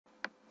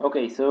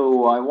Okay,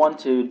 so I want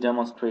to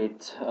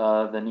demonstrate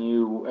the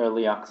new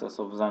early access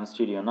of Zend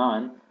Studio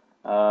 9.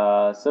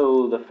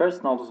 So the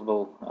first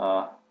noticeable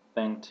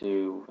thing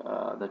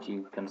that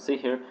you can see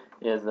here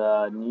is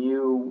a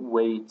new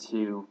way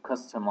to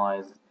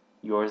customize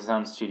your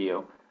Zend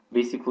Studio.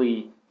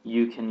 Basically,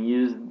 you can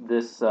use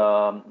this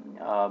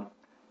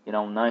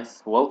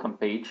nice welcome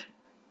page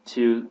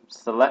to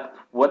select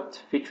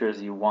what features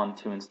you want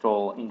to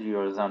install into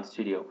your Zend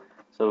Studio.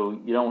 So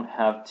you don't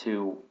have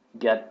to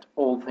get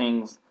all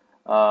things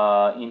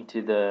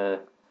into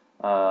the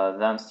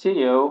Zend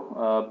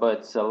Studio,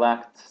 but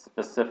select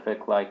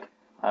specific, like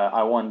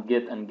I want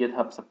Git and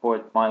GitHub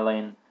support,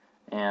 MyLane,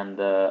 and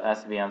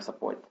SVN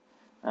support.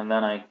 And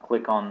then I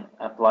click on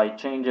apply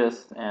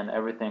changes, and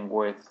everything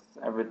works.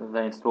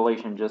 The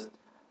installation just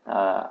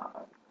uh,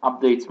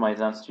 updates my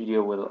Zend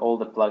Studio with all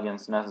the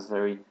plugins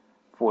necessary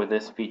for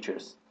these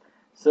features.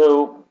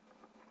 So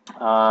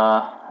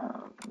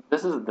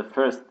this is the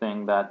first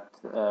thing that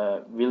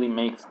really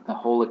makes the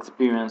whole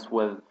experience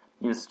with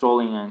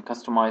installing and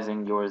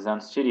customizing your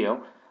Zend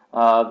Studio.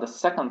 The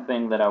second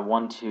thing that I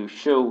want to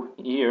show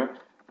here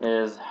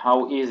is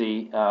how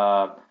easy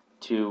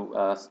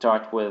to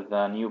start with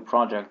a new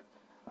project.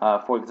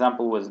 For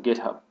example, with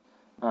GitHub.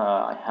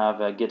 I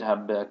have a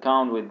GitHub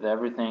account with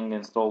everything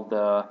installed.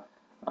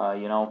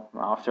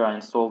 After I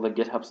install the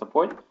GitHub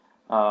support,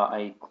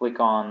 I click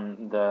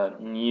on the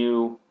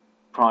new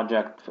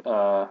project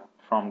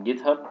from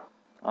GitHub.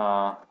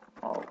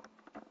 I'll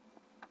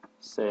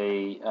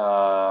say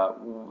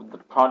the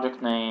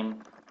project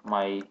name,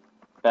 my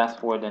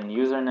password and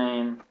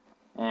username,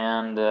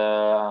 and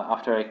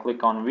after I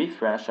click on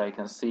refresh, I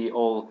can see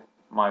all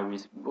my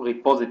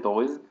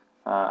repositories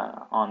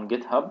on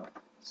GitHub.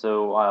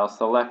 So I'll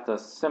select a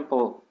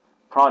simple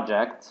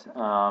project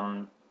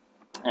and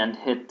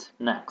hit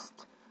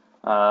next.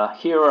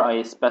 Here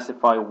I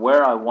specify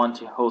where I want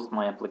to host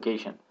my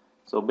application.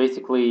 So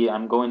basically,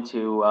 I'm going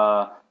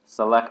to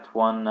select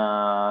one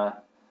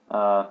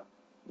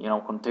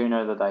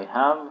container that I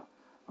have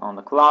on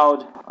the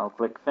cloud. I'll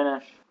click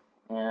finish,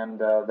 and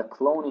the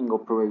cloning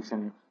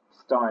operation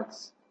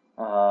starts.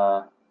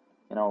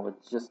 It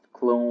just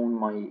clone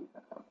my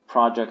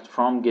project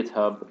from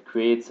GitHub,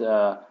 creates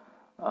a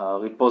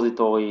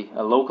repository,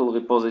 a local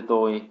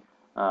repository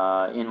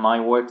in my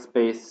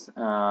workspace,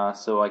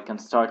 so I can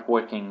start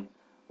working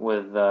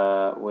with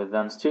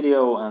Zend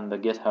Studio and the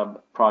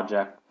GitHub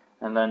project,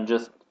 and then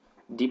just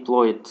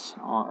deploy it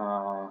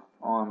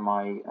on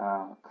my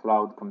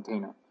cloud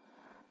container.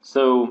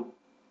 So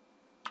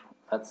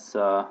let's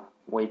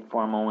wait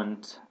for a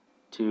moment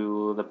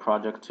to the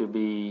project to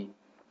be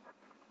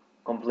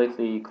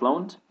completely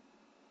cloned.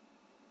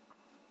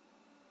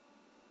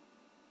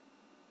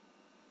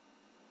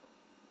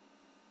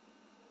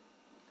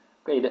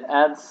 Okay, it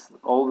adds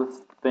all the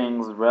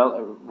things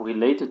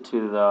related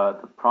to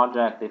the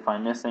project. If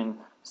I'm missing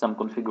some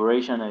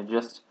configuration, it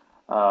just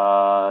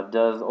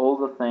does all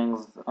the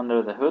things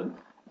under the hood.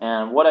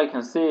 And what I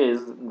can see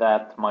is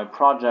that my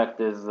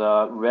project is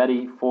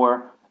ready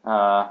for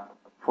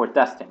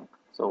testing.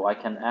 So I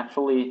can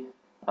actually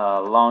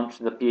launch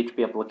the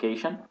PHP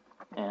application,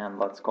 and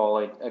let's call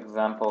it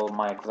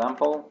my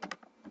example.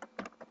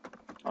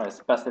 I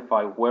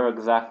specify where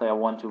exactly I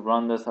want to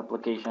run this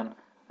application.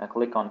 I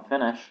click on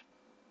finish,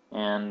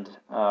 and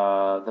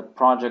the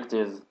project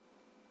is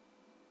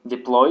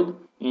deployed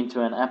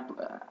into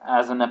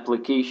as an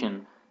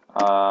application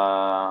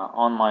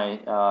on my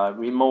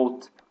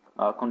remote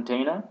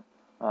container.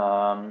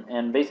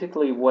 And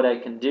basically what I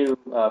can do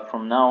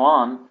from now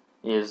on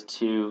is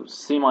to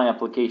see my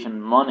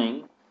application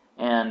running,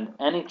 and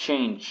any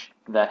change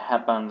that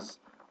happens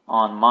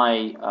on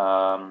my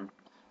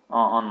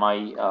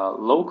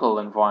local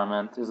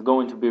environment is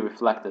going to be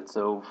reflected.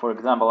 So for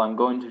example, I'm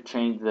going to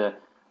change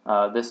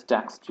this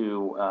text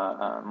to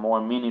a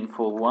more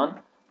meaningful one.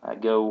 I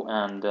go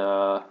and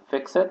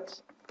fix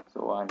it.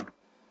 So I'm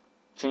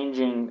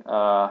changing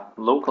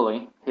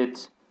locally,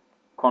 hit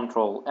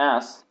Control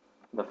S,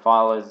 the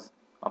file is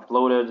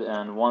uploaded,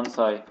 and once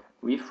I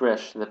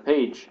refresh the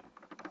page,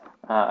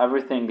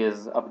 everything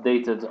is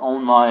updated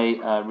on my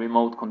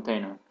remote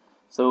container.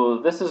 So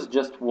this is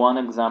just one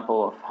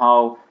example of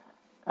how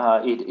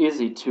it's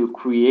easy to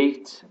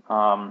create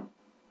an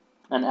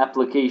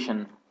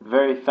application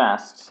very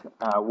fast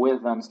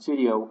with Zend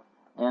Studio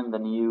and the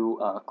new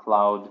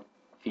cloud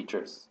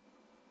features.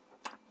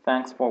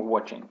 Thanks for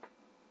watching.